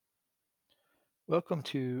Welcome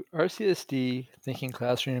to RCSD Thinking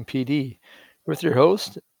Classroom PD with your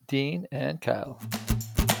host, Dean and Kyle.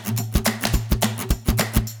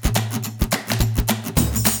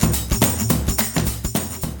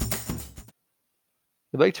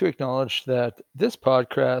 We'd like to acknowledge that this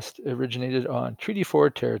podcast originated on Treaty 4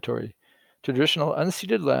 territory, traditional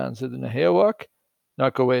unceded lands of the Nehiyawak,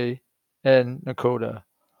 Nakaway, and Nakota,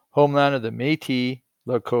 homeland of the Métis,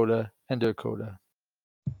 Lakota, and Dakota.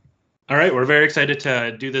 All right, we're very excited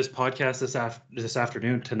to do this podcast this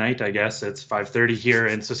afternoon, tonight, I guess. It's 5:30 here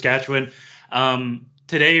in Saskatchewan.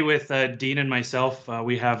 Today with Dean and myself,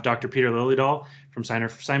 we have Dr. Peter Liljedahl from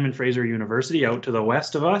Simon Fraser University out to the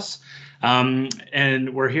west of us.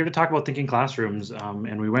 And we're here to talk about thinking classrooms.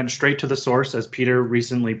 And we went straight to the source, as Peter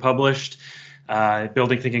recently published,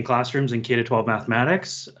 Building Thinking Classrooms in K-12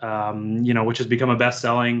 Mathematics, which has become a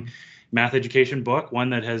best-selling math education book, one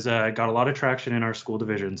that has got a lot of traction in our school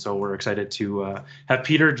division. So we're excited to have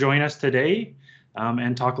Peter join us today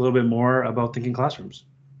and talk a little bit more about thinking classrooms.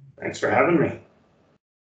 Thanks for having me.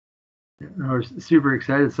 We're super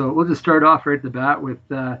excited. So we'll just start off right at the bat with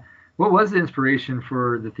what was the inspiration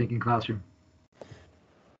for the thinking classroom?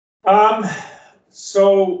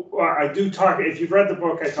 So I do talk, if you've read the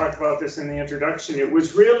book, I talked about this in the introduction. It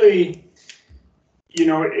was really,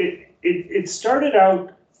 it started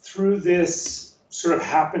out through this sort of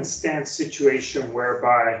happenstance situation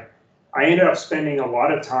whereby I ended up spending a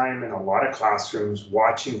lot of time in a lot of classrooms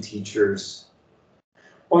watching teachers.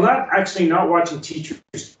 Well, not watching teachers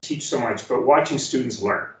teach so much, but watching students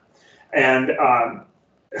learn. And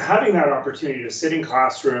having that opportunity to sit in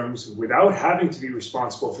classrooms without having to be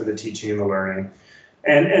responsible for the teaching and the learning,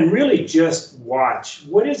 and really just watch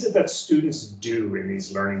what is it that students do in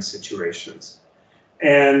these learning situations.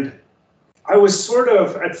 And I was sort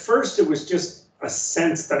of, at first it was just a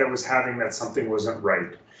sense that I was having that something wasn't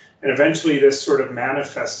right. And eventually this sort of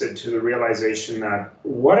manifested to the realization that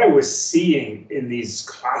what I was seeing in these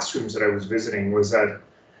classrooms that I was visiting was that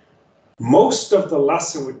most of the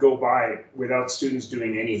lesson would go by without students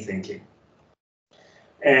doing any thinking.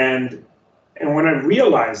 And when I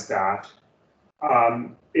realized that,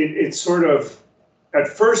 it sort of, at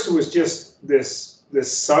first it was just this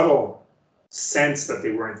subtle sense that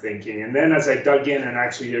they weren't thinking. And then as I dug in and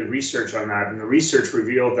actually did research on that, and the research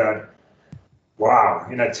revealed that, wow,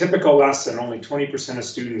 in a typical lesson, only 20% of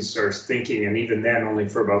students are thinking, and even then only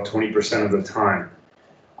for about 20% of the time.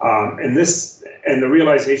 And the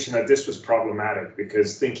realization that this was problematic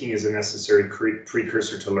because thinking is a necessary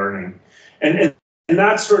precursor to learning. And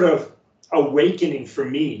that sort of awakening for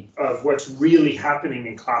me of what's really happening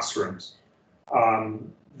in classrooms,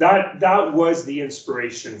 that was the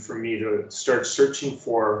inspiration for me to start searching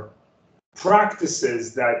for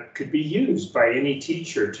practices that could be used by any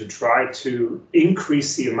teacher to try to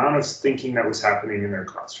increase the amount of thinking that was happening in their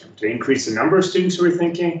classroom, to increase the number of students who were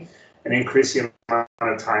thinking and increase the amount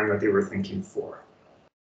of time that they were thinking for.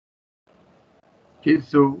 Okay,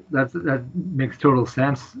 so that makes total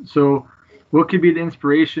sense. So what could be the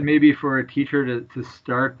inspiration maybe for a teacher to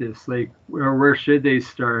start this? Like, or where should they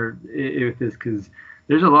start with this? Because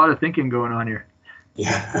there's a lot of thinking going on here.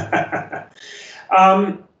 Yeah.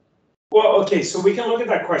 Well, okay, so we can look at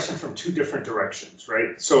that question from two different directions,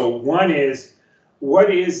 right? So one is,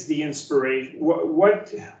 what is the inspiration?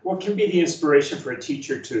 What can be the inspiration for a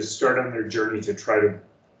teacher to start on their journey to try to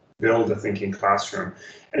build a thinking classroom?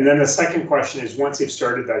 And then the second question is, once they've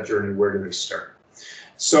started that journey, where do they start?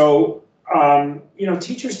 So,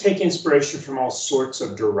 teachers take inspiration from all sorts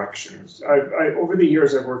of directions. Over the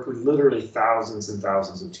years, I've worked with literally thousands and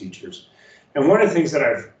thousands of teachers. And one of the things that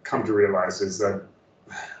I've come to realize is that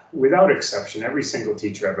without exception, every single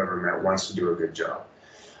teacher I've ever met wants to do a good job.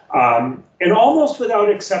 And almost without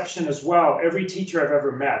exception as well, every teacher I've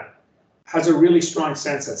ever met has a really strong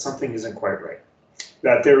sense that something isn't quite right,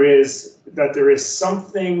 that there is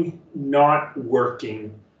something not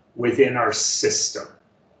working within our system.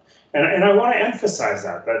 And I want to emphasize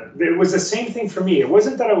that it was the same thing for me. It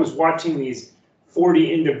wasn't that I was watching these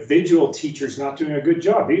 40 individual teachers not doing a good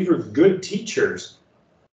job. These were good teachers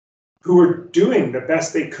who were doing the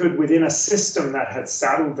best they could within a system that had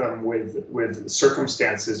saddled them with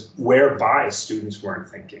circumstances whereby students weren't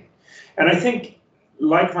thinking. And I think,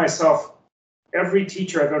 like myself, every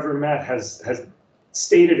teacher I've ever met has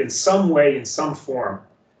stated in some way, in some form,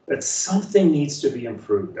 that something needs to be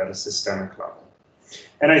improved at a systemic level.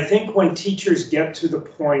 And I think when teachers get to the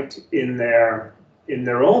point in their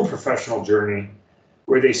own professional journey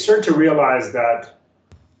where they start to realize that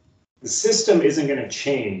the system isn't going to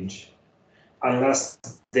change unless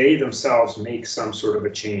they themselves make some sort of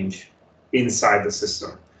a change inside the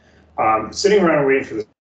system. Sitting around and waiting for the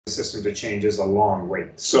system to change is a long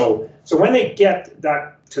wait. So when they get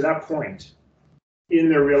to that point in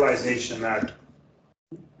their realization that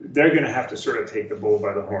they're going to have to sort of take the bull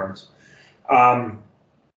by the horns,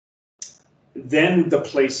 then the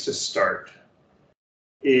place to start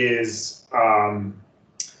is, well,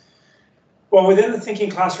 within the Thinking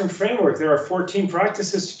Classroom framework, there are 14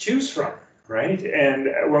 practices to choose from, right? And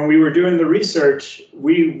when we were doing the research,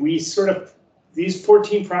 we sort of, these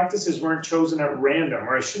 14 practices weren't chosen at random,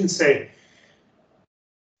 or I shouldn't say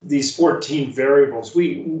these 14 variables.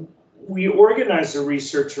 We organized the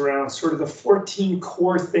research around sort of the 14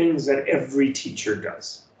 core things that every teacher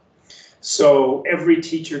does. So every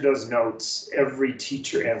teacher does notes, every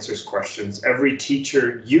teacher answers questions, every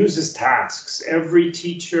teacher uses tasks, every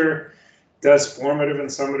teacher does formative and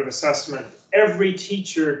summative assessment, every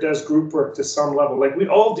teacher does group work to some level. Like, we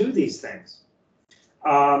all do these things.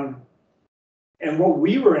 And what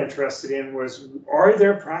we were interested in was, are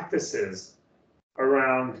there practices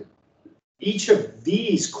around each of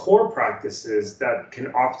these core practices that can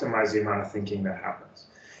optimize the amount of thinking that happens?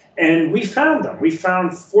 And we found them. We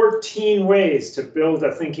found 14 ways to build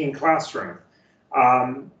a thinking classroom.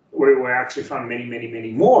 We actually found many, many,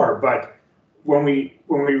 many more, but when we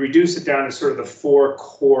reduce it down to sort of the 4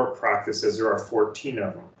 core practices, there are 14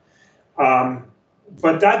 of them.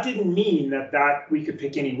 But that didn't mean that we could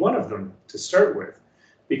pick any one of them to start with,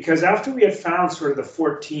 because after we had found sort of the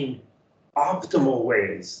 14 optimal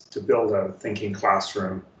ways to build a thinking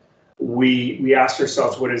classroom, we asked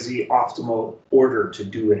ourselves, what is the optimal order to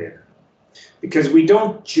do it in? Because we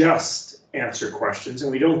don't just answer questions,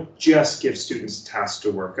 and we don't just give students tasks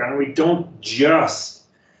to work on, and we don't just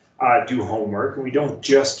do homework, and we don't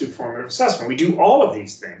just do formative assessment. We do all of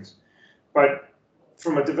these things, but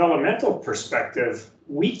from a developmental perspective,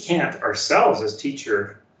 we can't ourselves as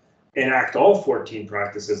teachers enact all 14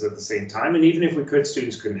 practices at the same time, and even if we could,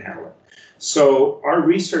 students couldn't handle it. So our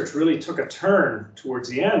research really took a turn towards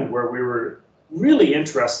the end where we were really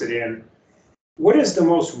interested in what is the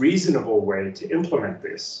most reasonable way to implement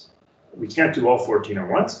this. We can't do all 14 at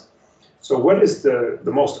once. So what is the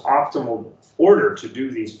most optimal order to do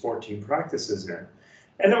these 14 practices in?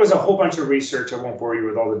 And there was a whole bunch of research. I won't bore you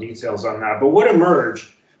with all the details on that. But what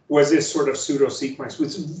emerged was this sort of pseudo sequence,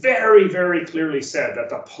 which very, very clearly said that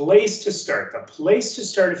the place to start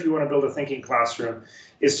if you want to build a thinking classroom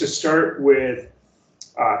is to start with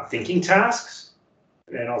thinking tasks,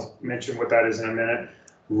 and I'll mention what that is in a minute,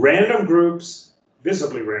 random groups,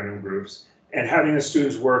 visibly random groups, and having the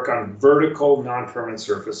students work on vertical non-permanent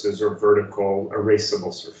surfaces or vertical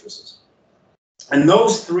erasable surfaces. And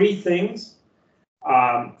those 3 things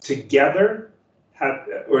together,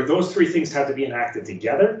 those 3 things had to be enacted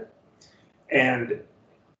together, and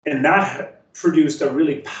that produced a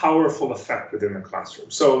really powerful effect within the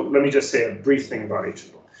classroom. So let me just say a brief thing about each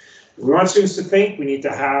of them. If we want students to think, we need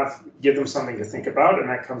to give them something to think about, and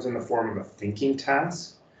that comes in the form of a thinking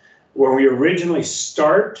task. When we originally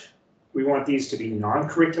start, we want these to be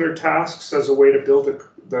non-curricular tasks as a way to build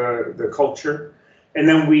the culture, and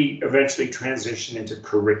then we eventually transition into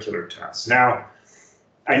curricular tasks. Now,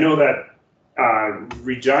 I know that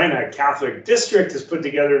Regina Catholic District has put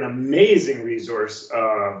together an amazing resource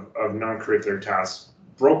of non-curricular tasks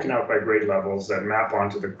broken out by grade levels that map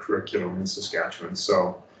onto the curriculum in Saskatchewan.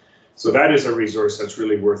 So that is a resource that's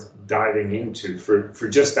really worth diving into for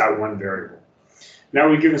just that one variable. Now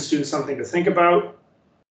we've given students something to think about.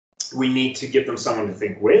 We need to give them someone to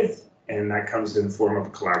think with, and that comes in the form of a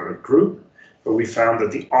collaborative group. But we found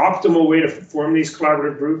that the optimal way to form these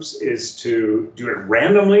collaborative groups is to do it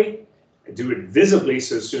randomly, do it visibly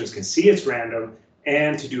so students can see it's random,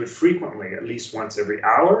 and to do it frequently, at least once every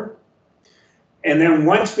hour. And then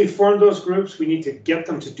once we form those groups, we need to get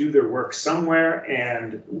them to do their work somewhere,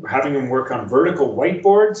 and having them work on vertical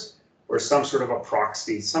whiteboards or some sort of a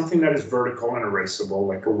proxy, something that is vertical and erasable,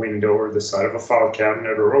 like a window or the side of a file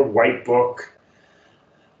cabinet or a white book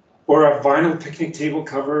or a vinyl picnic table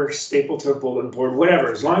cover stapled to a bulletin board,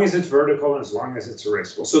 whatever, as long as it's vertical and as long as it's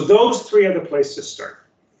erasable. So those 3 are the place to start.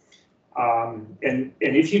 And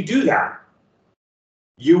if you do that,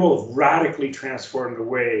 you will radically transform the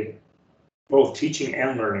way both teaching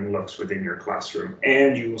and learning looks within your classroom,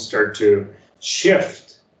 and you will start to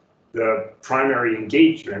shift the primary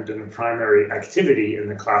engagement and the primary activity in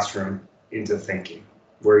the classroom into thinking,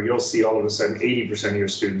 where you'll see all of a sudden 80% of your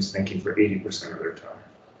students thinking for 80% of their time.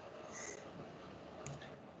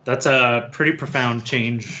 That's a pretty profound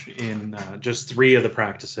change in just 3 of the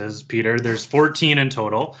practices, Peter. There's 14 in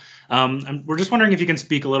total. And we're just wondering if you can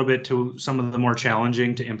speak a little bit to some of the more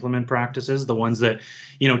challenging to implement practices, the ones that,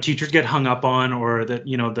 teachers get hung up on, or that,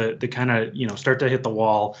 the kind of, start to hit the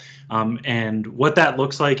wall, and what that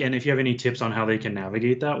looks like, and if you have any tips on how they can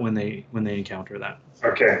navigate that when they encounter that.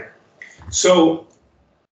 Okay, so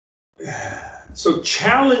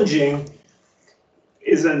challenging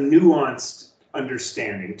is a nuanced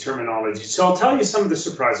understanding terminology. So I'll tell you some of the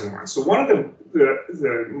surprising ones. So one of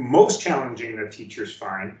the most challenging that teachers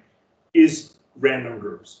find is random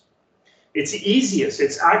groups. It's easiest.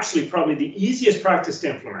 It's actually probably the easiest practice to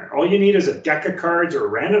implement. All you need is a deck of cards or a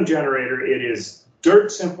random generator. It is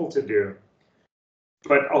dirt simple to do,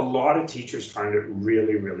 but a lot of teachers find it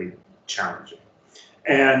really, really challenging.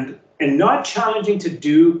 And not challenging to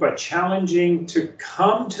do, but challenging to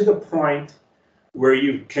come to the point where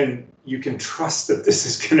you can trust that this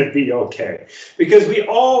is going to be okay. Because we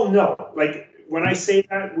all know, like when I say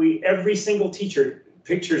that, every single teacher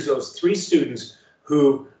pictures those 3 students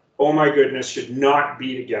who, oh my goodness, should not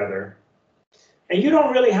be together. And you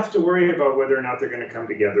don't really have to worry about whether or not they're going to come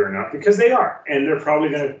together or not, because they are. And they're probably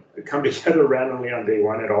going to come together randomly on day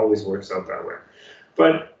 1. It always works out that way.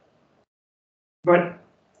 But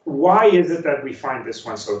why is it that we find this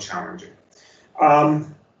one so challenging?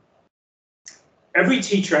 Every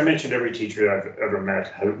teacher, I mentioned every teacher that I've ever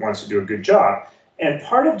met wants to do a good job. And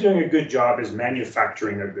part of doing a good job is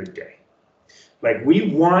manufacturing a good day. Like, we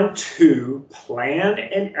want to plan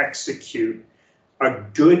and execute a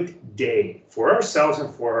good day for ourselves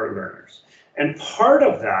and for our learners. And part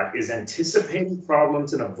of that is anticipating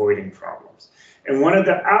problems and avoiding problems. And one of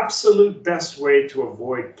the absolute best way to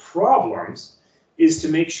avoid problems is to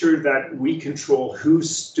make sure that we control who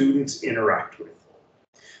students interact with.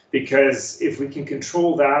 Because if we can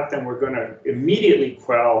control that, then we're going to immediately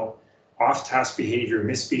quell off-task behavior,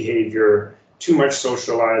 misbehavior, too much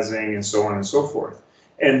socializing, and so on and so forth.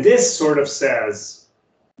 And this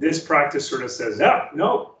practice sort of says,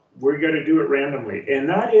 no, we're going to do it randomly. And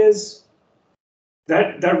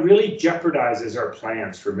that really jeopardizes our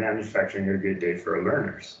plans for manufacturing a good day for our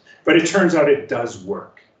learners. But it turns out it does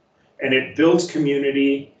work. And it builds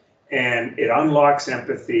community, and it unlocks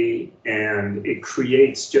empathy, and it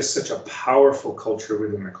creates just such a powerful culture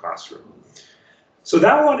within the classroom. So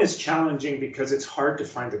that one is challenging because it's hard to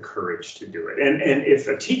find the courage to do it. And if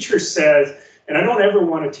a teacher says, and I don't ever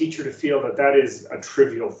want a teacher to feel that that is a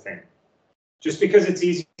trivial thing. Just because it's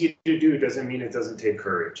easy to do doesn't mean it doesn't take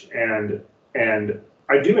courage. And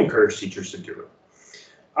I do encourage teachers to do it.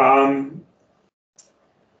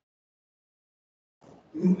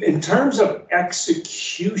 In terms of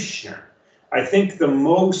execution, I think the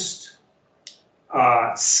most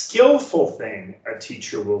skillful thing a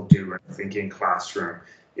teacher will do, I think, in classroom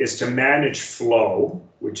is to manage flow,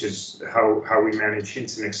 which is how we manage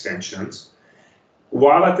hints and extensions,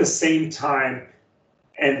 while at the same time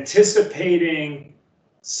anticipating,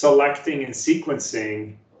 selecting, and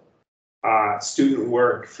sequencing student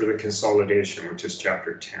work for the consolidation, which is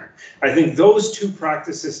chapter 10. I think those 2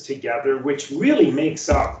 practices together, which really makes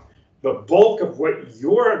up the bulk of what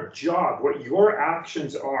your job, what your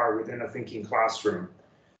actions are within a thinking classroom,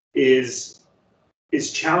 is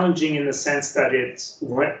challenging in the sense that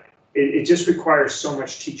it just requires so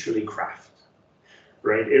much teacherly craft,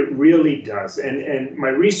 right? It really does. And my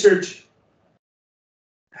research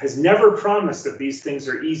has never promised that these things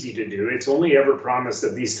are easy to do. It's only ever promised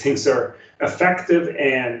that these things are effective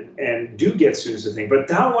and do get students to think. But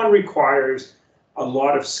that one requires a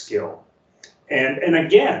lot of skill. And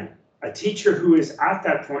again, a teacher who is at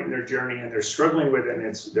that point in their journey and they're struggling with it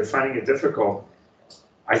and they're finding it difficult,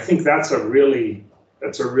 I think that's a really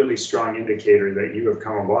strong indicator that you have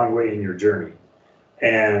come a long way in your journey,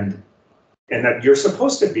 and that you're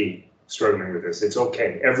supposed to be struggling with this. It's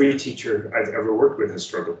okay. Every teacher I've ever worked with has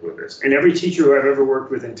struggled with this, and every teacher who I've ever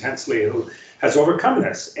worked with intensely who has overcome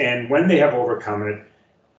this. And when they have overcome it,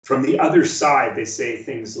 from the other side, they say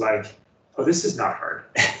things like, "Oh, this is not hard."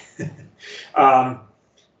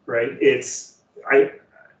 Right? It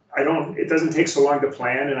doesn't take so long to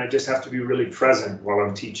plan, and I just have to be really present while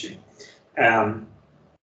I'm teaching. But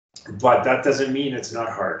that doesn't mean it's not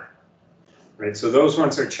hard, right? So those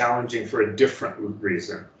ones are challenging for a different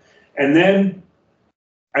reason. And then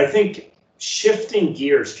I think shifting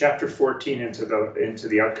gears, chapter 14 into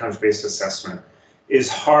the outcomes-based assessment, is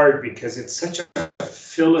hard because it's such a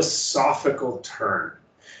philosophical turn.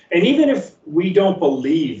 And even if we don't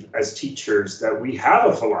believe as teachers that we have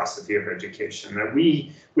a philosophy of education, that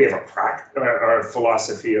we have a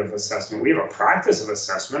philosophy of assessment, we have a practice of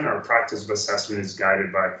assessment. Our practice of assessment is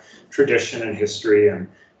guided by tradition and history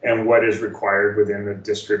and what is required within the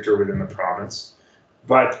district or within the province.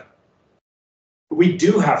 But we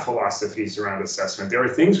do have philosophies around assessment. There are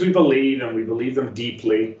things we believe, and we believe them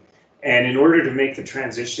deeply. And in order to make the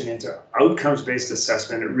transition into outcomes-based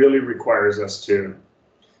assessment, it really requires us to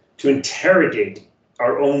interrogate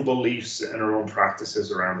our own beliefs and our own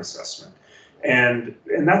practices around assessment. And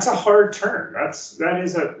that's a hard turn. That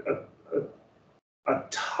is a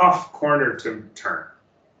tough corner to turn.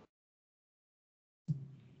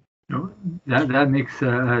 That makes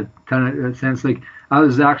a ton of sense. Like, I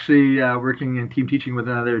was actually working in team teaching with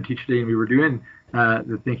another teacher today, and we were doing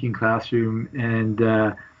the thinking classroom. And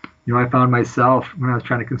I found myself, when I was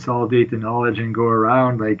trying to consolidate the knowledge and go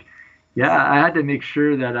around, like, I had to make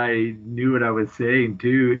sure that I knew what I was saying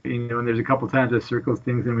too. And there's a couple times I circled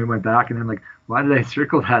things, and we went back, and I'm like, why did I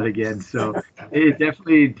circle that again? So it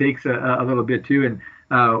definitely takes a little bit too. And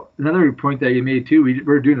another point that you made too,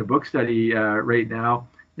 we're doing a book study right now.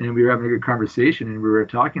 And we were having a good conversation, and we were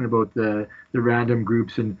talking about the random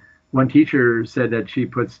groups. And one teacher said that she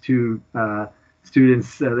puts two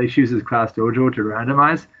students, she uses Class Dojo to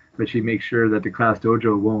randomize, but she makes sure that the Class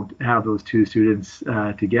Dojo won't have those two students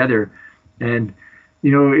together. And,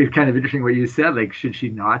 it's kind of interesting what you said, like, should she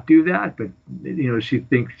not do that? But, she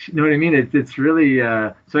thinks, you know what I mean? It's really,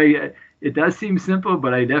 it does seem simple,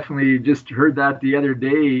 but I definitely just heard that the other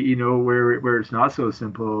day, where it's not so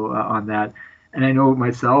simple on that. And I know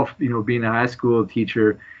myself, being a high school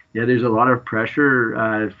teacher, there's a lot of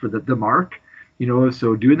pressure for the mark,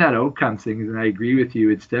 so doing that outcomes things, and I agree with you,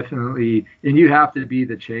 it's definitely, and you have to be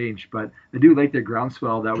the change. But I do like the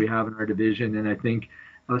groundswell that we have in our division, and I think,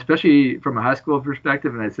 especially from a high school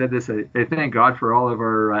perspective, and I said this, I thank God for all of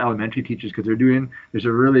our elementary teachers, because there's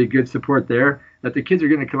a really good support there, that the kids are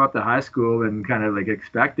going to come up to high school and kind of like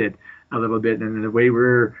expect it a little bit. And the way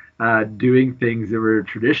we're doing things, that we're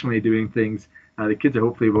traditionally doing things, the kids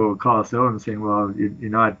hopefully will call us out and saying, well, you're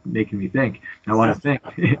not making me think. I want to think.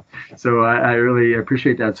 So I really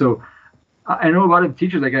appreciate that. So I know a lot of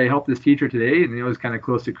teachers, like I helped this teacher today, and it was kind of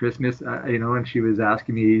close to Christmas, and she was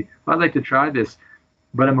asking me, I'd like to try this.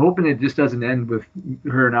 But I'm hoping it just doesn't end with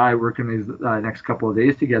her and I working these next couple of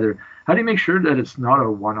days together. How do you make sure that it's not a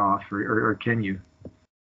one-off, or can you?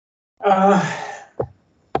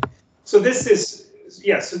 So this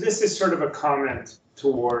is sort of a comment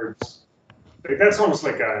towards, like, that's almost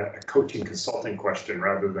like a coaching consulting question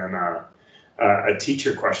rather than a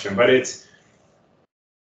teacher question. But it's,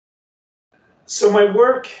 so my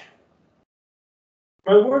work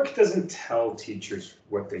doesn't tell teachers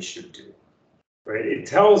what they should do, right? It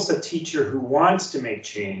tells a teacher who wants to make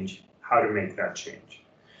change how to make that change.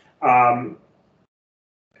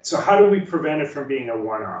 So how do we prevent it from being a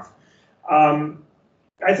one-off?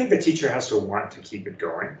 I think the teacher has to want to keep it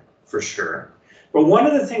going, for sure. But one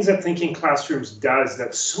of the things that Thinking Classrooms does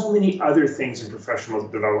that so many other things in professional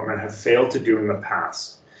development have failed to do in the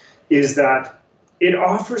past is that it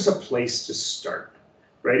offers a place to start,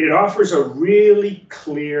 right? It offers a really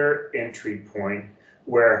clear entry point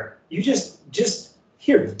where you just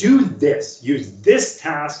here, do this, use this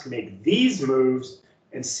task, make these moves,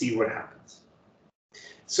 and see what happens.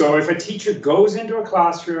 So if a teacher goes into a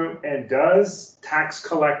classroom and does tax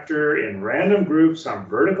collector in random groups on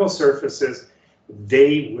vertical surfaces,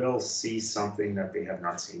 they will see something that they have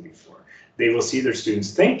not seen before. They will see their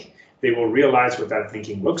students think. They will realize what that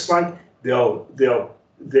thinking looks like. They'll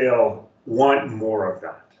want more of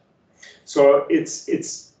that. So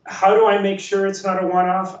it's how do I make sure it's not a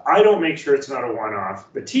one-off? I don't make sure it's not a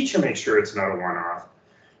one-off. The teacher makes sure it's not a one-off.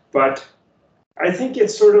 But I think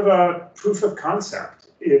it's sort of a proof of concept.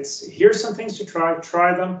 It's, here's some things to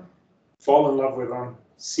try them, fall in love with them,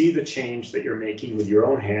 see the change that you're making with your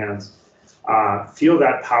own hands. Feel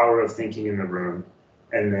that power of thinking in the room,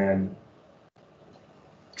 and then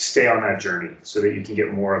stay on that journey so that you can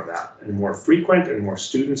get more of that, and more frequent, and more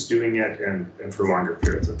students doing it, and for longer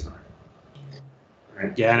periods of time.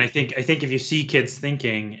 Right? Yeah, and I think if you see kids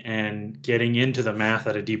thinking and getting into the math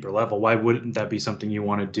at a deeper level, why wouldn't that be something you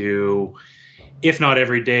want to do, if not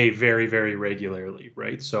every day, very, very regularly,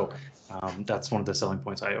 right? So that's one of the selling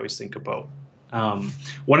points I always think about.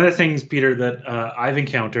 One of the things, Peter, that I've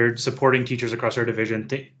encountered supporting teachers across our division,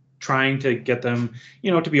 trying to get them,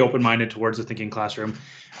 to be open-minded towards the thinking classroom.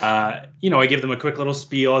 I give them a quick little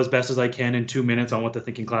spiel as best as I can in 2 minutes on what the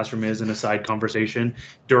thinking classroom is in a side conversation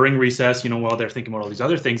during recess, while they're thinking about all these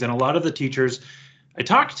other things. And a lot of the teachers I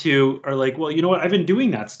talk to are like, well, you know what? I've been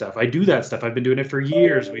doing that stuff. I do that stuff. I've been doing it for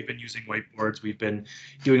years. We've been using whiteboards. We've been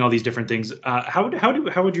doing all these different things. How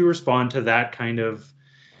would you respond to that kind of,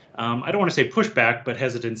 I don't want to say pushback, but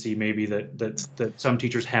hesitancy maybe that some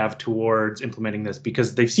teachers have towards implementing this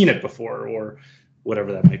because they've seen it before, or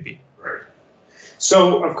whatever that might be. Right.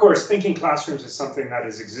 So, of course, thinking classrooms is something that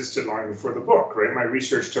has existed long before the book, right? My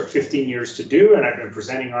research took 15 years to do, and I've been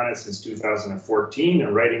presenting on it since 2014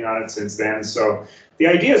 and writing on it since then. So the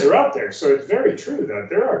ideas are out there. So it's very true that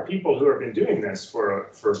there are people who have been doing this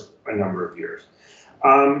for a number of years.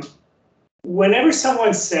 Whenever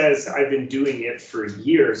someone says, I've been doing it for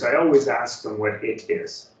years, I always ask them what it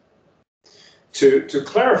is to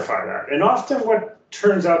clarify that. And often what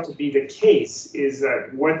turns out to be the case is that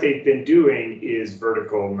what they've been doing is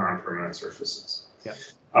vertical non-permanent surfaces,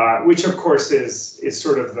 which of course is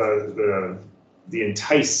sort of the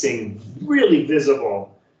enticing, really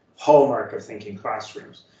visible hallmark of thinking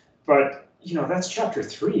classrooms. But that's chapter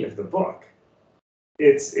 3 of the book.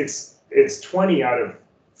 It's 20 out of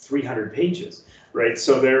 300 pages, right?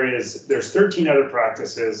 So there's 13 other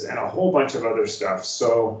practices and a whole bunch of other stuff.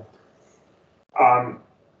 So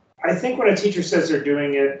I think when a teacher says they're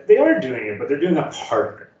doing it, they are doing it, but they're doing a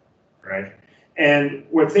part of it, right? And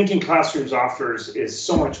what Thinking Classrooms offers is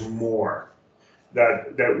so much more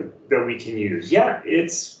that we can use. Yeah,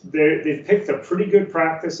 they've picked a pretty good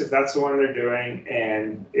practice if that's the one they're doing,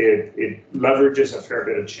 and it leverages a fair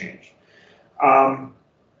bit of change.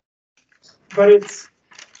 But it's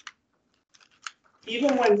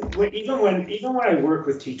even when I work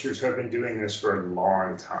with teachers who have been doing this for a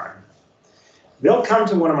long time, they'll come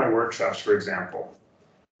to one of my workshops, for example,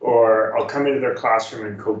 or I'll come into their classroom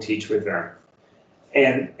and co-teach with them.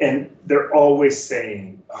 And they're always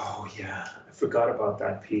saying, oh yeah, I forgot about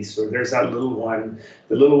that piece, or there's that little one,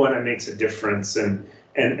 the little one that makes a difference, and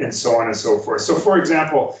so on and so forth. So for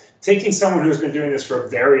example, taking someone who's been doing this for a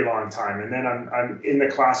very long time, and then I'm in the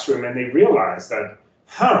classroom and they realize that,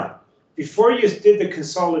 before you did the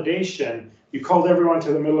consolidation, you called everyone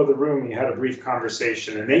to the middle of the room, you had a brief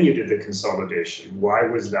conversation, and then you did the consolidation. Why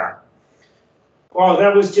was that? Well,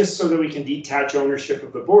 that was just so that we can detach ownership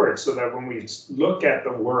of the board, so that when we look at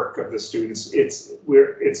the work of the students,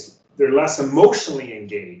 they're less emotionally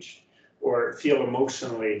engaged or feel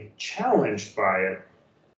emotionally challenged by it.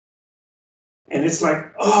 And it's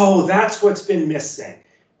like, oh, that's what's been missing.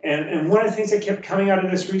 And one of the things that kept coming out of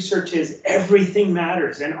this research is everything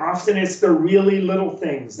matters. And often it's the really little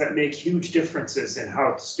things that make huge differences in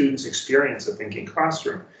how students experience a thinking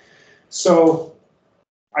classroom. So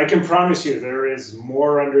I can promise you there is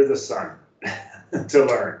more under the sun to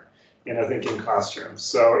learn in a thinking classroom.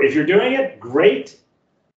 So if you're doing it, great.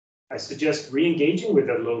 I suggest re-engaging with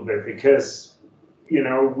it a little bit, because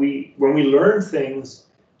when we learn things,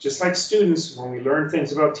 just like students, when we learn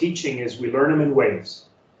things about teaching, is we learn them in waves.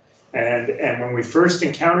 And when we first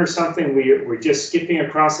encounter something, we're just skipping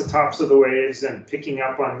across the tops of the waves and picking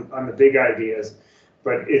up on the big ideas.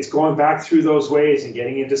 But it's going back through those waves and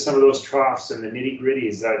getting into some of those troughs and the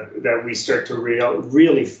nitty-gritties that we start to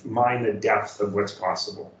really mine the depth of what's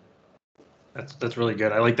possible. That's really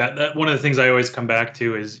good. I like that. One of the things I always come back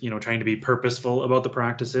to is, trying to be purposeful about the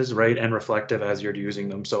practices, right, and reflective as you're using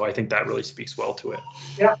them. So I think that really speaks well to it.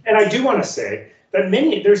 Yeah, and I do want to say that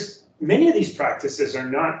many of these practices are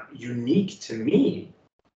not unique to me,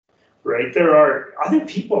 right? There are other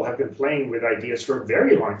people have been playing with ideas for a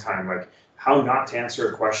very long time, like how not to answer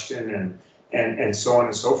a question and so on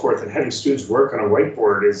and so forth. And having students work on a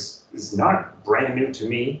whiteboard is not brand new to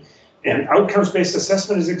me. And outcomes-based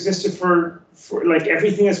assessment has existed for like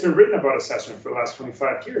everything that's been written about assessment for the last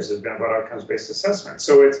 25 years has been about outcomes-based assessment.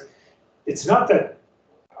 So it's not that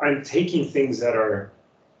I'm taking things that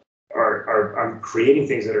I'm creating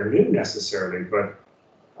things that are new necessarily, but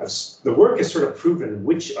the work has sort of proven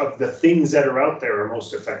which of the things that are out there are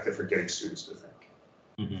most effective for getting students to think.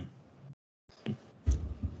 Mm-hmm.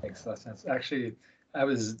 Makes a lot of sense. Actually, I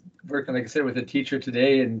was working, like I said, with a teacher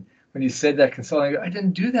today, and when you said that consulting, I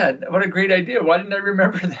didn't do that. What a great idea. Why didn't I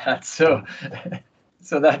remember that? So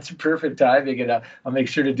that's perfect timing, and I'll make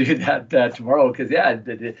sure to do that tomorrow, because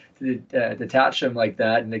to detach them like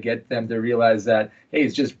that and to get them to realize that, hey,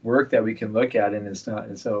 it's just work that we can look at, and it's not.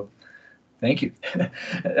 And so thank you.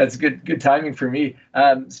 That's good timing for me.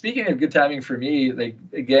 Speaking of good timing for me, like,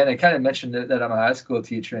 again, I kind of mentioned that I'm a high school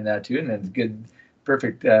teacher in that too, and it's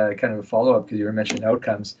perfect kind of a follow-up, because you were mentioning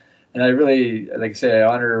outcomes. And I really, like I say, I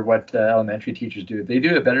honor what elementary teachers do. They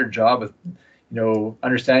do a better job with,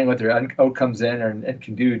 understanding what their outcomes in and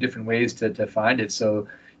can do different ways to find it. So,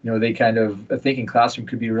 they kind of, a thinking classroom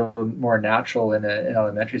could be real more natural in an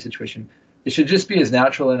elementary situation. It should just be as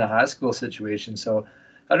natural in a high school situation. So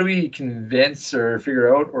how do we convince or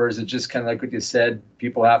figure out, or is it just kind of like what you said,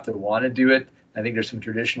 people have to want to do it? I think there's some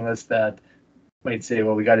traditionalists that might say,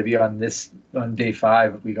 well, we got to be on day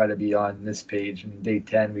 5, we got to be on this page, and day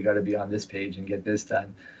 10, we got to be on this page and get this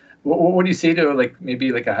done. What do you say to like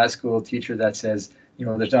maybe like a high school teacher that says,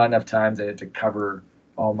 there's not enough time to cover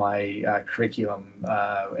all my curriculum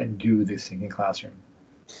and do this thinking classroom?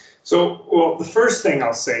 So, well, the first thing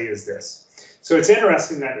I'll say is this. So it's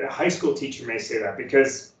interesting that a high school teacher may say that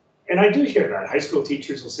because, and I do hear that, high school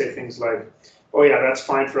teachers will say things like, oh yeah, that's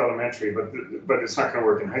fine for elementary, but it's not going to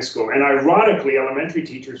work in high school. And ironically, elementary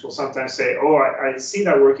teachers will sometimes say, oh, I see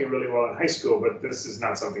that working really well in high school, but this is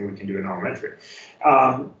not something we can do in elementary.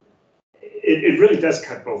 It really does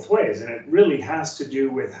cut both ways, and it really has to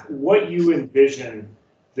do with what you envision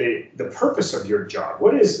the purpose of your job.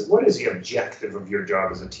 What is the objective of your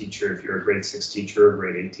job as a teacher, if you're a grade 6 teacher, a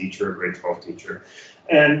grade 8 teacher, a grade 12 teacher?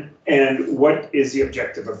 And what is the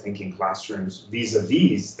objective of thinking classrooms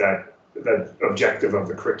vis-a-vis that objective of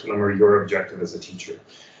the curriculum or your objective as a teacher?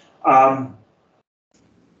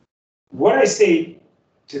 What I say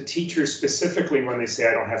to teachers specifically when they say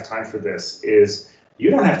I don't have time for this is you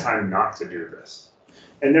don't have time not to do this.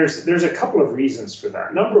 And there's a couple of reasons for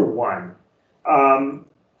that. Number one,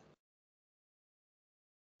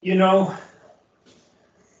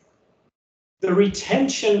 the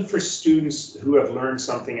retention for students who have learned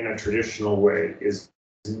something in a traditional way is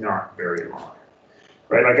not very long,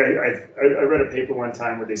 right? Like I read a paper one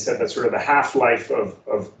time where they said that sort of the half-life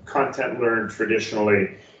of content learned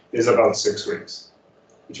traditionally is about 6 weeks,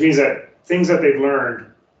 which means that things that they've learned,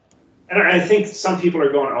 and I think some people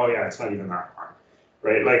are going, oh yeah, it's not even that long,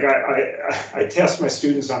 right? Like I test my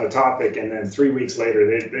students on a topic and then 3 weeks later,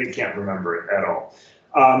 they can't remember it at all.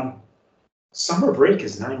 Summer break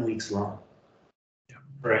is 9 weeks long,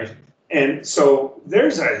 right? And so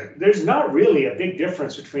there's not really a big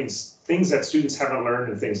difference between things that students haven't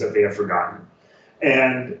learned and things that they have forgotten.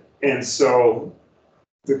 And so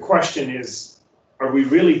the question is, are we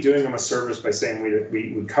really doing them a service by saying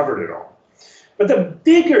we covered it all? But the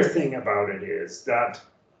bigger thing about it is that,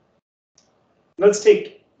 let's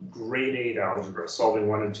take grade 8 algebra, solving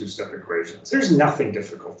 1 and 2 step equations. There's nothing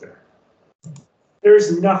difficult there.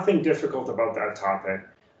 There's nothing difficult about that topic.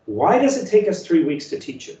 Why does it take us 3 weeks to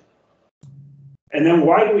teach it? And then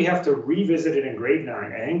why do we have to revisit it in grade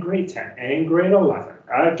 9 and grade 10 and grade 11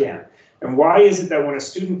 again? And why is it that when a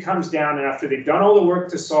student comes down and after they've done all the work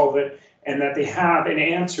to solve it and that they have an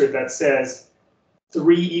answer that says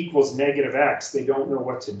 3 equals negative x, they don't know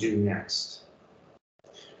what to do next,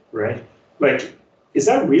 right? Like, is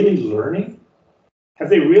that really learning? Have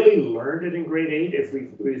they really learned it in grade 8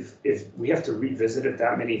 if we have to revisit it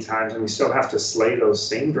that many times and we still have to slay those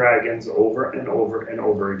same dragons over and over and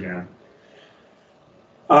over again?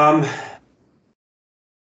 But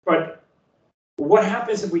what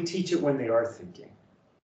happens if we teach it when they are thinking?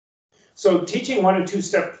 So teaching 1 and 2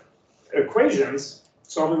 step equations,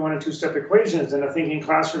 solving 1 and 2 step equations in a thinking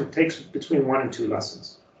classroom takes between 1 and 2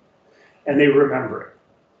 lessons, and they remember it.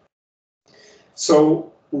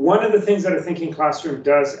 So one of the things that a thinking classroom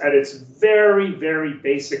does at its very, very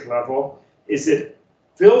basic level is it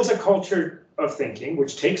builds a culture of thinking,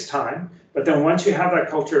 which takes time, but then once you have that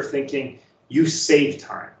culture of thinking, you save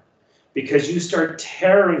time because you start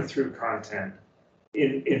tearing through content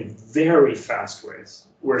in very fast ways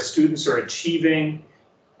where students are achieving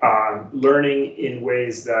learning in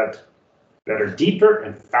ways that are deeper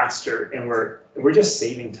and faster, and we're just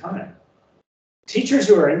saving time. Teachers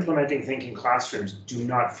who are implementing thinking classrooms do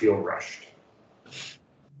not feel rushed.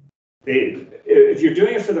 If you're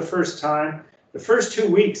doing it for the first time, the first 2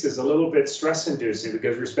 weeks is a little bit stress-inducing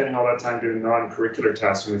because we're spending all that time doing non-curricular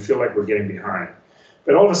tasks and we feel like we're getting behind.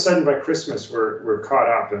 But all of a sudden by Christmas, we're caught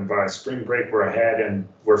up, and by spring break, we're ahead and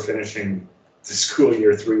we're finishing the school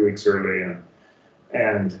year 3 weeks early,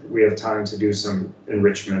 and we have time to do some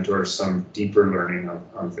enrichment or some deeper learning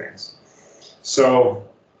on things. So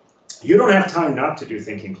you don't have time not to do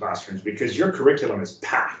thinking classrooms because your curriculum is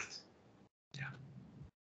packed.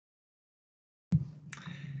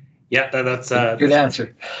 Yeah, that's good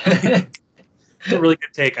answer. a really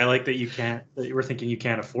good take. I like that you were thinking you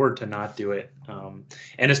can't afford to not do it.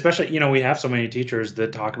 And especially, we have so many teachers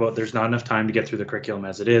that talk about there's not enough time to get through the curriculum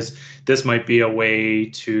as it is. This might be a way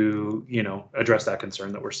to, address that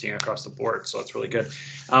concern that we're seeing across the board. So it's really good.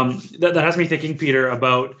 That has me thinking, Peter,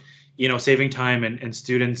 about, saving time and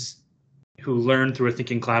students who learn through a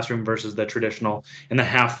thinking classroom versus the traditional, and the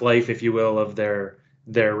half-life, if you will, of their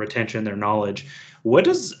retention, their knowledge. What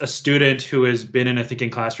does a student who has been in a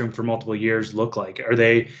thinking classroom for multiple years look like? Are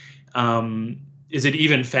they, is it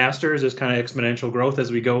even faster? Is this kind of exponential growth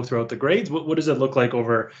as we go throughout the grades? What does it look like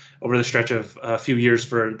over the stretch of a few years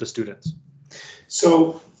for the students?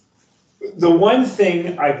 So the one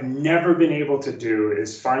thing I've never been able to do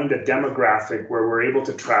is find a demographic where we're able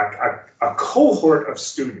to track a cohort of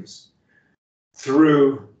students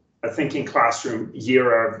through a thinking classroom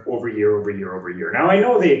year over year over year over year. Now I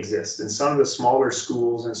know they exist in some of the smaller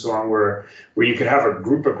schools and so on, where you could have a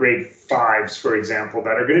group of grade 5s, for example,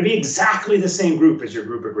 that are going to be exactly the same group as your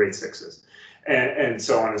group of grade 6s, and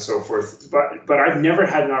so on and so forth. But I've never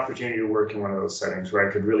had an opportunity to work in one of those settings where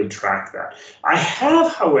I could really track that. I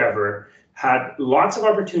have, however, had lots of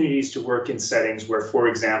opportunities to work in settings where, for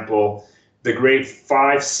example, the grade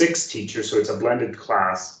 5-6 teacher, so it's a blended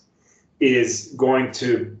class, is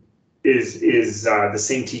the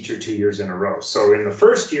same teacher 2 years in a row. So in the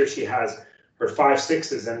first year, she has her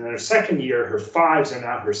 5-6s, and in her second year, her 5s are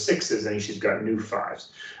now her 6s, and she's got new 5s.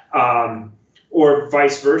 Or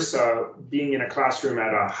vice versa, being in a classroom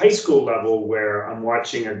at a high school level where I'm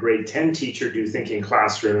watching a grade 10 teacher do thinking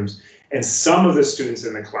classrooms, and some of the students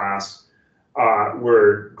in the class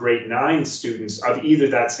were grade 9 students of either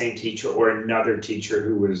that same teacher or another teacher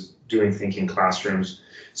who was doing thinking classrooms.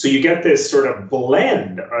 So you get this sort of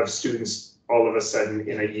blend of students all of a sudden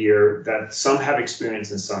in a year that some have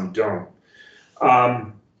experience and some don't.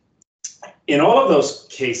 In all of those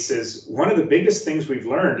cases, one of the biggest things we've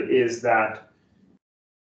learned is that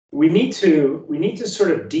we need to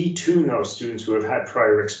sort of detune those students who have had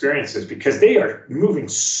prior experiences, because they are moving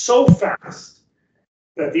so fast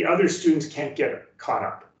that the other students can't get caught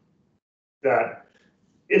up. That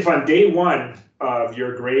if on day one of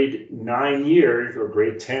your grade 9 year or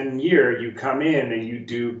grade 10 year, you come in and you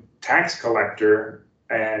do tax collector,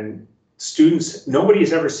 and students, nobody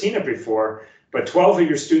has ever seen it before, but 12 of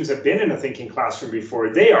your students have been in a thinking classroom before,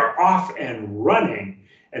 they are off and running,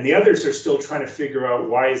 and the others are still trying to figure out,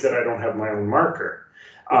 why is it I don't have my own marker?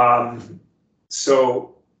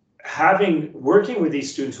 So working with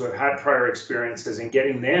these students who have had prior experiences and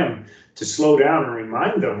getting them to slow down and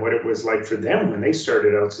remind them what it was like for them when they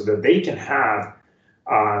started out, so that they can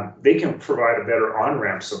provide a better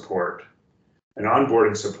on-ramp support and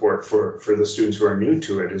onboarding support for the students who are new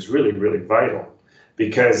to it, is really, really vital,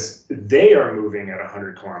 because they are moving at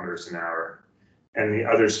 100 kilometers an hour and the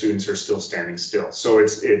other students are still standing still. So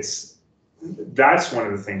that's one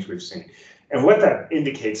of the things we've seen. And what that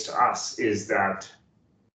indicates to us is that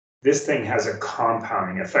this thing has a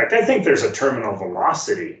compounding effect. I think there's a terminal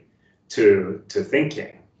velocity to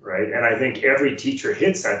thinking, right? And I think every teacher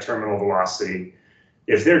hits that terminal velocity.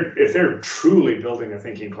 If they're truly building a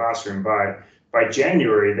thinking classroom, by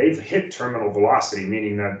January, they've hit terminal velocity,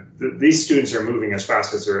 meaning that these students are moving as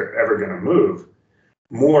fast as they're ever going to move.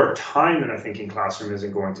 More time in a thinking classroom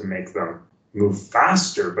isn't going to make them move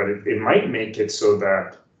faster, but it might make it so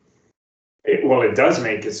that it does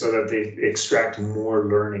make it so that they extract more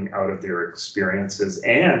learning out of their experiences,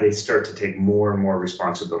 and they start to take more and more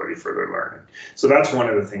responsibility for their learning. So that's one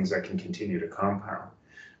of the things that can continue to compound.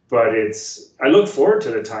 But I look forward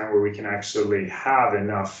to the time where we can actually have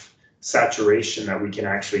enough saturation that we can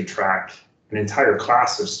actually track an entire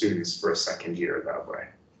class of students for a second year that way.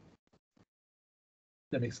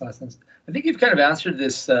 That makes a lot of sense. I think you've kind of answered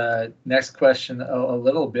this next question a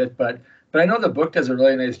little bit, but I know the book does a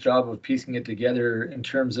really nice job of piecing it together in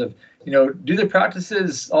terms of, do the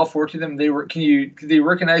practices, all 14 of them, do they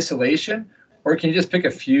work in isolation, or can you just pick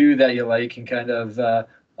a few that you like and kind of,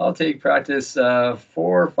 I'll take practice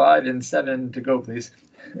 4, 5, and 7 to go, please?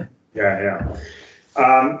 Yeah.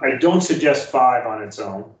 I don't suggest 5 on its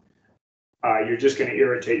own. You're just going to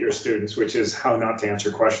irritate your students, which is how not to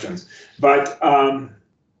answer questions. But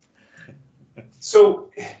so,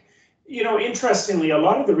 interestingly, a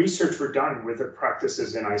lot of the research were done with the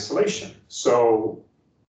practices in isolation. So,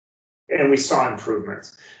 and we saw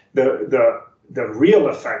improvements. The real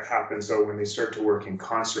effect happens though when they start to work in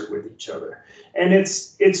concert with each other, and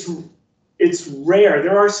it's rare.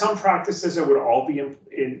 There are some practices that would all be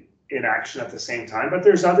in action at the same time, but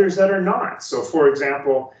there's others that are not. So, for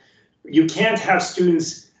example, you can't have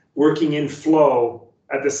students working in flow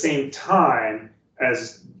at the same time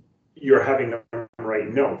as you're having them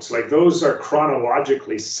write notes. Like, those are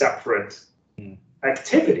chronologically separate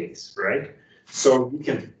activities, right? So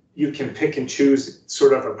you can pick and choose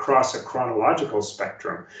sort of across a chronological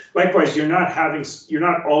spectrum. Likewise, you're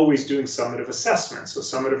not always doing summative assessment. So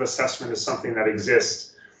summative assessment is something that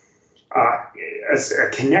exists as a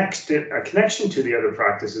connection to the other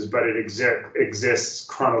practices, but it exists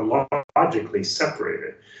chronologically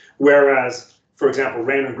separated. Whereas, for example,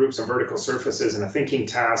 random groups and vertical surfaces and a thinking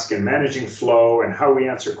task and managing flow and how we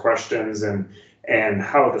answer questions and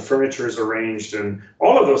how the furniture is arranged, and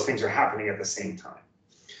all of those things are happening at the same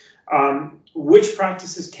time. Which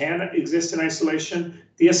practices can exist in isolation?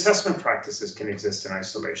 The assessment practices can exist in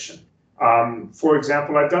isolation. For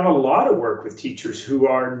example, I've done a lot of work with teachers who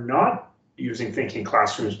are not using thinking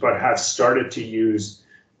classrooms, but have started to use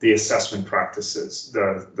the assessment practices,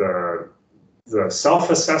 the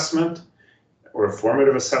self-assessment or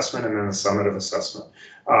formative assessment, and then the summative assessment,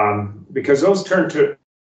 because those turn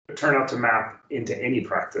out to map into any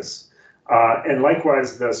practice. And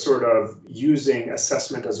likewise, the sort of using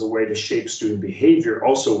assessment as a way to shape student behavior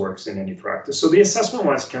also works in any practice. So the assessment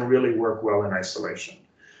ones can really work well in isolation.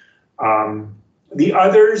 The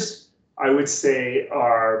others, I would say,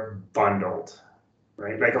 are bundled,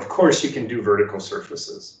 right? Like, of course, you can do vertical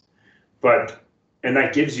surfaces, and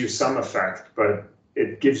that gives you some effect, but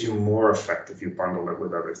it gives you more effect if you bundle it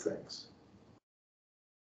with other things.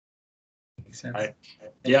 Makes sense.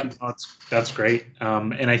 Yeah, that's great.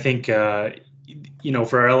 And I think, for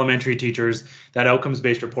our elementary teachers, that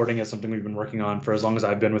outcomes-based reporting is something we've been working on for as long as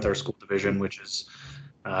I've been with our school division, which is,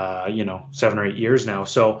 7 or 8 years now.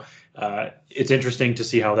 So it's interesting to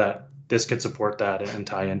see how this could support that and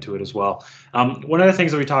tie into it as well. One of the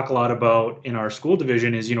things that we talk a lot about in our school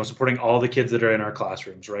division is, supporting all the kids that are in our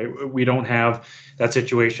classrooms, right? We don't have that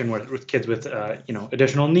situation with kids with,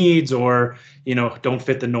 additional needs or, don't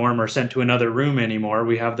fit the norm or sent to another room anymore.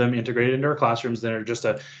 We have them integrated into our classrooms that are just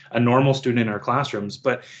a normal student in our classrooms.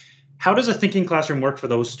 But how does a thinking classroom work for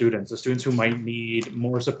those students, the students who might need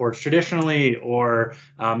more supports traditionally, or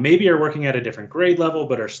maybe are working at a different grade level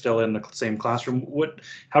but are still in the same classroom?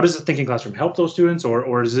 How does the thinking classroom help those students,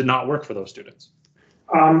 or does it not work for those students?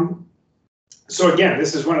 So again,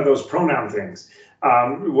 this is one of those pronoun things.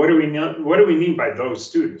 What do we mean by those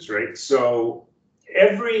students, right? So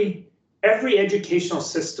every educational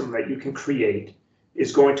system that you can create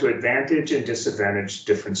is going to advantage and disadvantage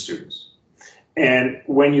different students. And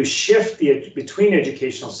when you shift between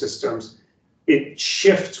educational systems, it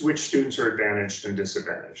shifts which students are advantaged and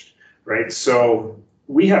disadvantaged, right? So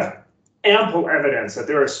we have ample evidence that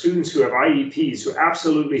there are students who have IEPs who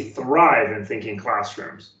absolutely thrive in thinking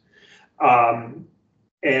classrooms.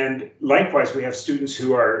 And likewise, we have students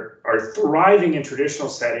who are thriving in traditional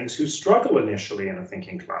settings who struggle initially in a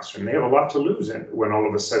thinking classroom. They have a lot to lose when all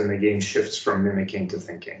of a sudden the game shifts from mimicking to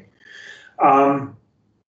thinking.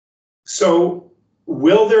 So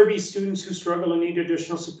will there be students who struggle and need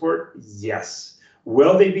additional support? Yes.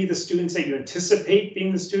 Will they be the students that you anticipate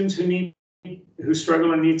being the students who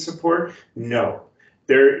struggle and need support? No.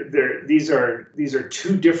 These are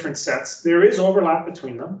two different sets. There is overlap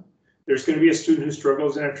between them. There's going to be a student who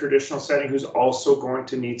struggles in a traditional setting who's also going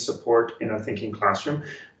to need support in a thinking classroom.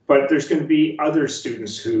 But there's going to be other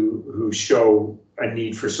students who show a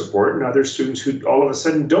need for support and other students who all of a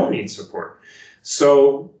sudden don't need support.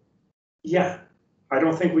 So yeah, I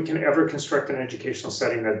don't think we can ever construct an educational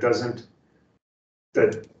setting that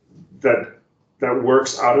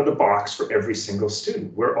works out of the box for every single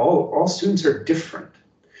student. Where all students are different.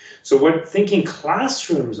 So what thinking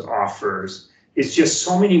classrooms offers is just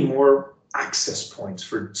so many more access points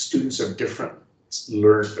for students of different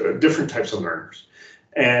types of learners,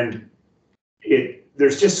 and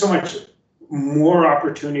there's just so much more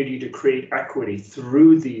opportunity to create equity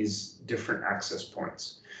through these different access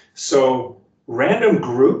points. So random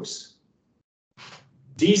groups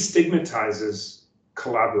destigmatizes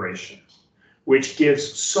collaboration, which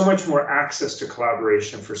gives so much more access to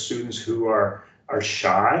collaboration for students who are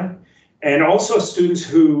shy, and also students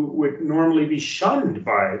who would normally be shunned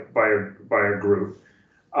by a group,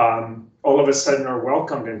 all of a sudden are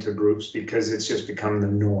welcomed into groups because it's just become the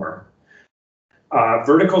norm.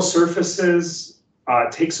 Vertical surfaces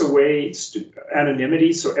takes away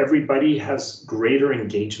anonymity, so everybody has greater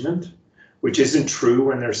engagement, which isn't true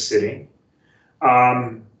when they're sitting.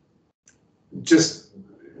 Just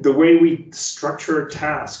the way we structure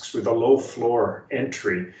tasks with a low floor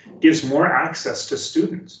entry gives more access to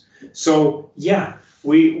students. So yeah,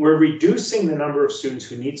 we're reducing the number of students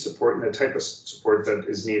who need support and the type of support that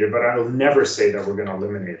is needed, but I'll never say that we're going to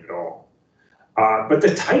eliminate it all. But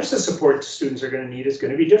the types of support students are going to need is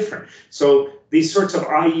going to be different. So these sorts of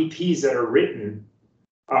IEPs that are written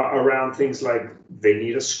around things like they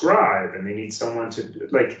need a scribe and they need someone to,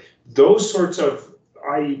 like those sorts of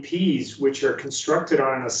IEPs, which are constructed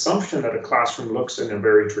on an assumption that a classroom looks in a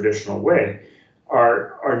very traditional way,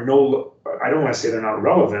 are no, I don't want to say they're not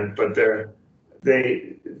relevant, but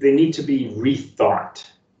they need to be rethought,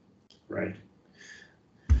 right?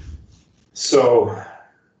 So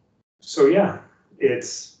yeah,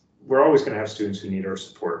 we're always going to have students who need our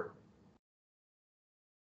support.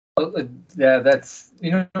 Yeah, that's,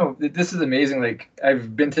 this is amazing. Like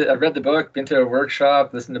I've read the book, been to a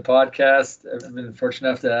workshop, listened to podcasts. I've been fortunate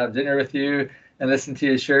enough to have dinner with you and listen to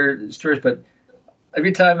you share stories. But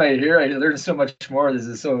every time I learn so much more. This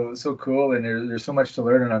is so cool, and there's so much to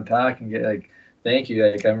learn and unpack and get. Like, thank you.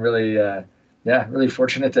 Like I'm really yeah, really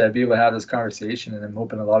fortunate to be able to have this conversation, and I'm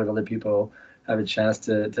hoping a lot of other people have a chance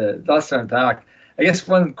to lots to unpack. I guess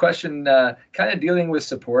one question, kind of dealing with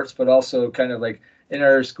supports, but also kind of like in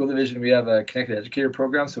our school division, we have a connected educator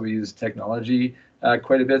program, so we use technology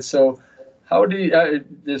quite a bit. So, how do you, have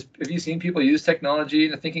you seen people use technology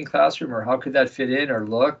in a thinking classroom, or how could that fit in, or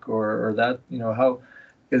look, or that how?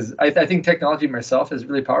 Because I think technology myself is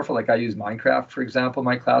really powerful. Like I use Minecraft, for example, in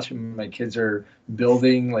my classroom. My kids are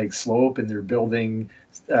building like slope, and they're building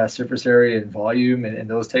surface area and volume, and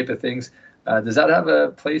those type of things. Does that have a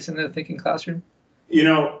place in the thinking classroom?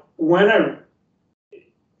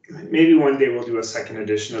 Maybe one day we'll do a second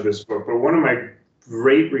edition of this book, but one of my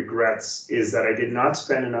great regrets is that I did not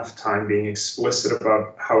spend enough time being explicit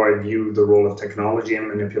about how I view the role of technology and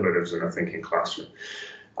manipulatives in a thinking classroom.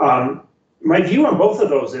 My view on both of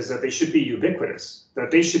those is that they should be ubiquitous,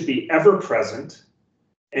 that they should be ever present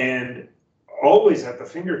and always at the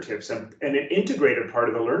fingertips and an integrated part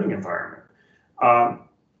of the learning environment.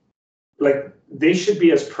 Like they should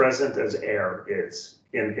be as present as air is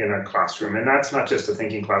in a classroom. And that's not just a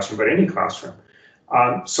thinking classroom, but any classroom.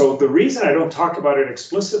 So the reason I don't talk about it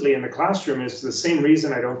explicitly in the classroom is the same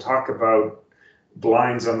reason I don't talk about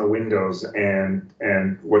blinds on the windows and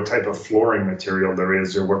what type of flooring material there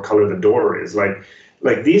is or what color the door is.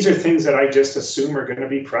 Like these are things that I just assume are going to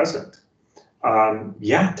be present.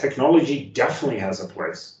 Yeah, technology definitely has a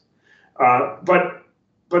place. But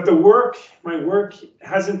my work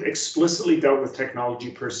hasn't explicitly dealt with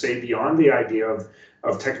technology per se beyond the idea of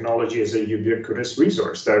technology as a ubiquitous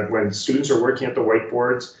resource, that when students are working at the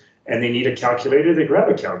whiteboards and they need a calculator, they grab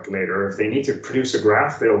a calculator. If they need to produce a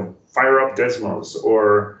graph, they'll fire up Desmos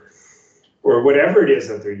or whatever it is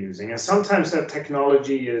that they're using. And sometimes that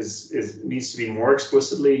technology needs to be more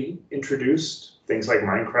explicitly introduced, things like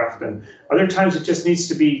Minecraft, and other times it just needs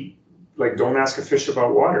to be like don't ask a fish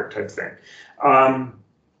about water type thing.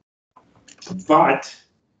 But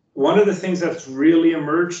one of the things that's really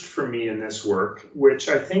emerged for me in this work, which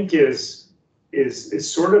I think is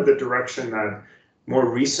sort of the direction that more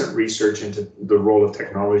recent research into the role of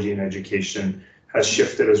technology in education has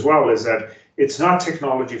shifted as well, is that it's not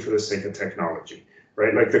technology for the sake of technology,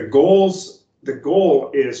 right? Like the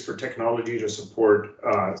goal is for technology to support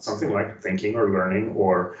something like thinking or learning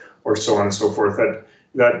or so on and so forth,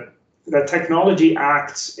 that technology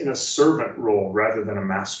acts in a servant role rather than a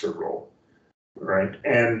master role. Right,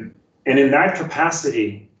 and in that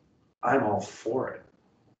capacity, I'm all for it.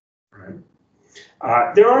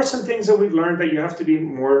 Right, there are some things that we've learned that you have to be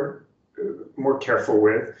more careful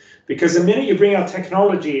with, because the minute you bring out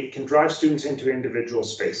technology, it can drive students into individual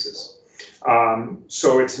spaces.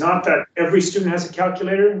 So it's not that every student has a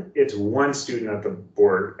calculator; it's one student at the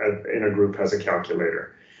board in a group has a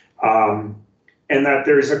calculator, and that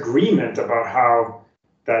there is agreement about how.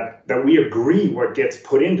 That we agree what gets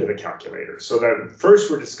put into the calculator. So that first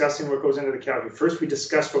we're discussing what goes into the calculator. First we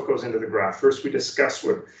discuss what goes into the graph. First we discuss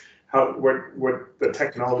what the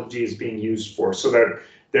technology is being used for. So that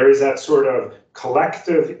there is that sort of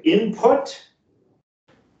collective input,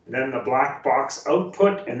 then the black box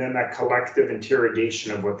output, and then that collective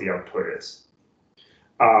interrogation of what the output is.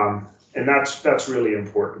 And that's really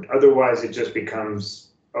important. Otherwise, it just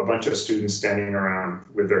becomes a bunch of students standing around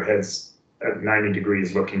with their heads at 90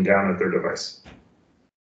 degrees looking down at their device.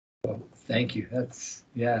 Well, thank you.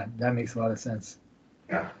 That makes a lot of sense.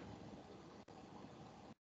 Yeah.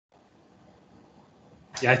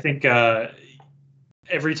 Yeah, I think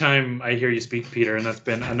every time I hear you speak, Peter, and that's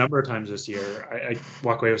been a number of times this year, I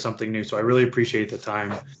walk away with something new. So I really appreciate the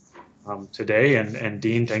time today. And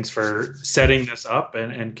Dean, thanks for setting this up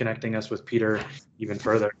and connecting us with Peter even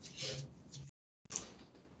further.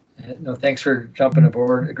 No, thanks for jumping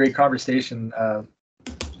aboard. A great conversation.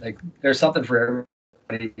 Like there's something for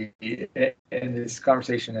everybody in this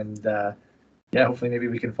conversation, and hopefully maybe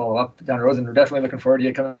we can follow up down the road. And we're definitely looking forward to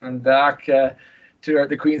you coming back to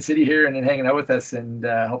the Queen City here and then hanging out with us and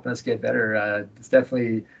helping us get better. It's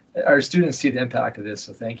definitely our students see the impact of this,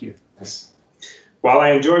 so thank you. Yes. Well,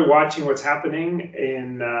 I enjoy watching what's happening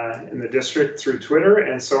in the district through Twitter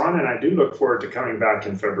and so on, and I do look forward to coming back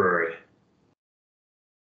in February.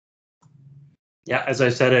 Yeah, as I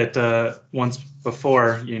said it once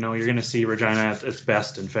before, you're going to see Regina at its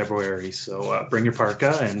best in February. So bring your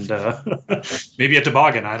parka and maybe a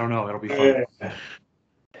toboggan. I don't know. It'll be fun.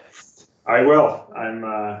 I will. I'm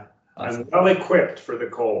well equipped for the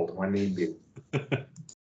cold when need be.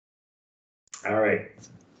 All right.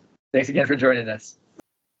 Thanks again for joining us.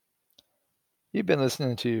 You've been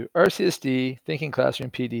listening to RCSD Thinking Classroom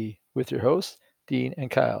PD with your hosts, Dean and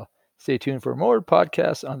Kyle. Stay tuned for more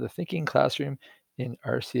podcasts on the Thinking Classroom in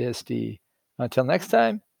RCSD. Until next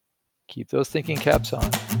time, keep those thinking caps on.